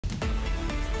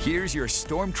Here's your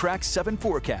Storm Track 7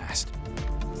 forecast.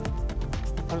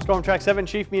 I'm Storm Track 7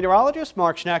 Chief Meteorologist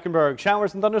Mark Schnackenberg.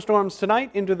 Showers and thunderstorms tonight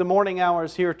into the morning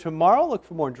hours here tomorrow. Look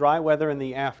for more dry weather in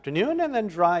the afternoon and then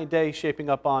dry day shaping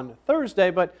up on Thursday,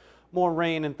 but more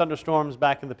rain and thunderstorms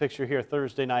back in the picture here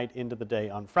Thursday night into the day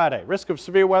on Friday. Risk of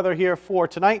severe weather here for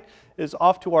tonight is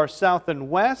off to our south and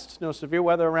west. No severe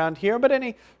weather around here, but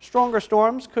any stronger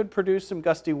storms could produce some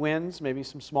gusty winds, maybe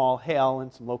some small hail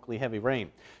and some locally heavy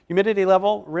rain. Humidity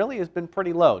level really has been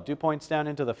pretty low. Dew points down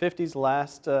into the 50s the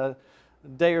last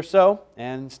day or so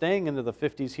and staying into the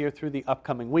 50s here through the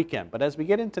upcoming weekend. But as we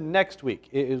get into next week,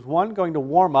 it is going to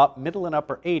warm up, middle and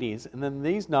upper 80s, and then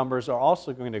these numbers are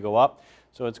also going to go up.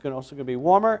 So it's also going to be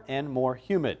warmer and more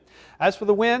humid. As for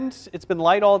the wind, it's been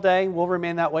light all day, will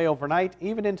remain that way overnight,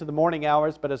 even into the morning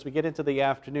hours. But as we get into the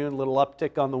afternoon, a little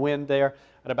uptick on the wind there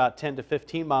at about 10 to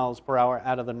 15 miles per hour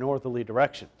out of the northerly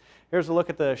direction. Here's a look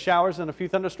at the showers and a few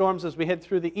thunderstorms as we head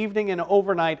through the evening and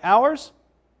overnight hours.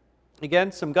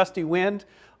 Again, some gusty wind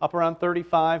up around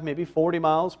 35, maybe 40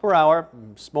 miles per hour.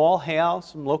 Small hail,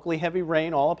 some locally heavy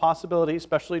rain, all a possibility,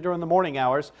 especially during the morning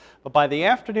hours. But by the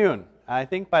afternoon, I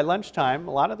think by lunchtime,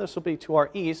 a lot of this will be to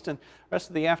our east, and the rest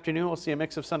of the afternoon we'll see a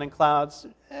mix of sun and clouds,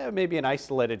 maybe an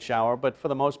isolated shower, but for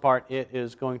the most part it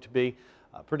is going to be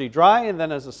pretty dry, and then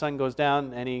as the sun goes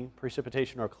down, any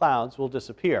precipitation or clouds will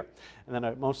disappear. And then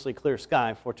a mostly clear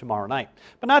sky for tomorrow night.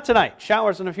 But not tonight.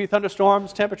 Showers and a few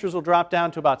thunderstorms. Temperatures will drop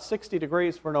down to about 60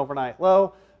 degrees for an overnight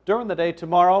low. During the day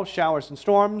tomorrow, showers and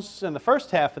storms in the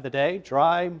first half of the day.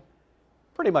 Dry,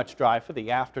 pretty much dry for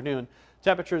the afternoon.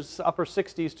 Temperatures upper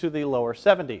 60s to the lower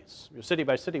 70s. Your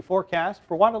city-by-city forecast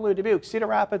for Waterloo, Dubuque, Cedar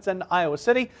Rapids, and Iowa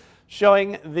City,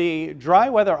 showing the dry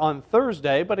weather on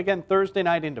Thursday, but again Thursday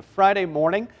night into Friday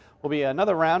morning will be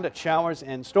another round at showers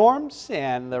and storms,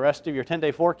 and the rest of your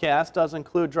 10-day forecast does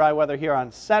include dry weather here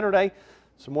on Saturday.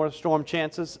 Some more storm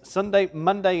chances Sunday,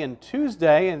 Monday, and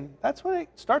Tuesday, and that's when it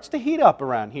starts to heat up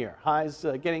around here. Highs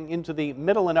getting into the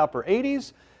middle and upper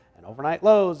 80s, and overnight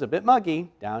lows a bit muggy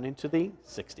down into the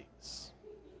 60s.